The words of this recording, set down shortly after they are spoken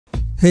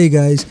Hey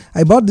guys,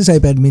 I bought this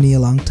iPad mini a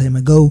long time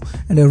ago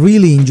and I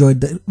really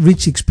enjoyed the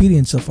rich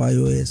experience of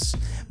iOS,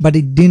 but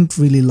it didn't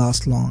really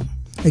last long.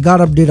 I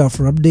got update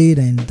after update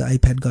and the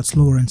iPad got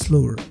slower and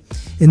slower.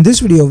 In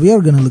this video we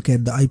are going to look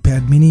at the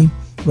iPad mini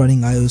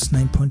running iOS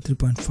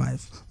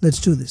 9.3.5.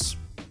 Let's do this.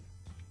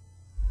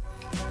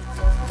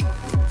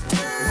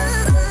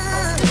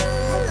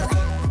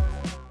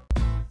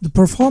 The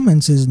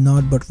performance is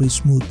not but very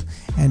smooth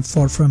and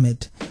far from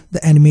it.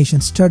 The animation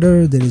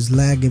stutter, there is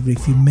lag every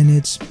few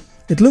minutes.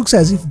 It looks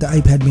as if the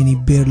iPad mini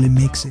barely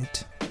makes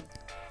it.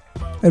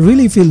 I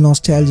really feel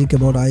nostalgic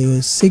about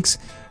iOS 6,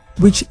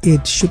 which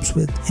it ships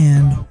with,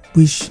 and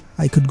wish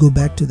I could go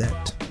back to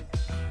that.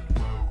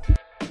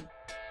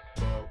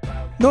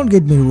 Don't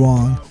get me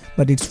wrong,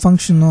 but it's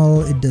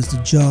functional, it does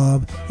the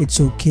job, it's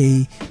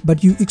okay,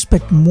 but you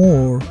expect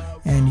more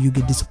and you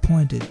get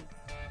disappointed.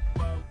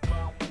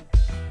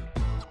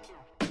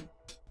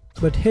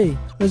 But hey,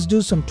 let's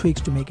do some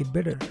tweaks to make it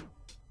better.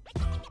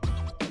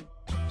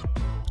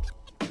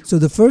 So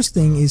the first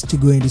thing is to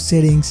go into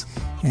settings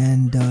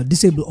and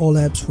disable all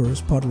apps for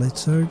spotlight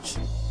search.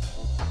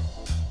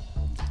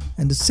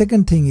 And the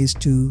second thing is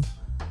to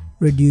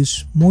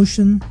reduce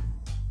motion.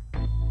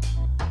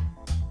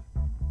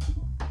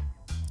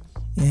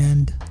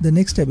 And the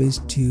next step is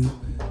to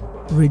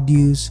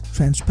reduce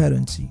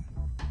transparency.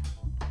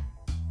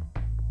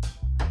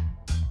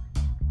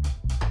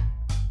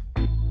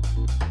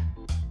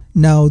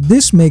 Now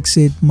this makes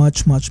it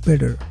much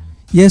better.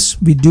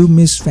 Yes, we do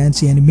miss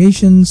fancy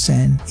animations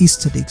and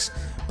aesthetics,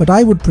 but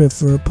I would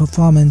prefer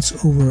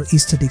performance over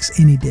aesthetics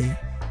any day.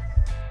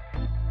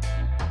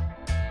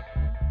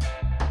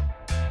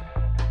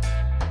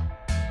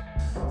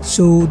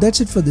 So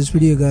that's it for this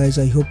video guys.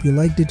 I hope you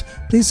liked it.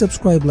 Please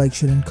subscribe, like,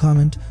 share and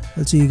comment.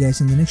 I'll see you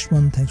guys in the next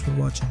one. Thanks for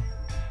watching.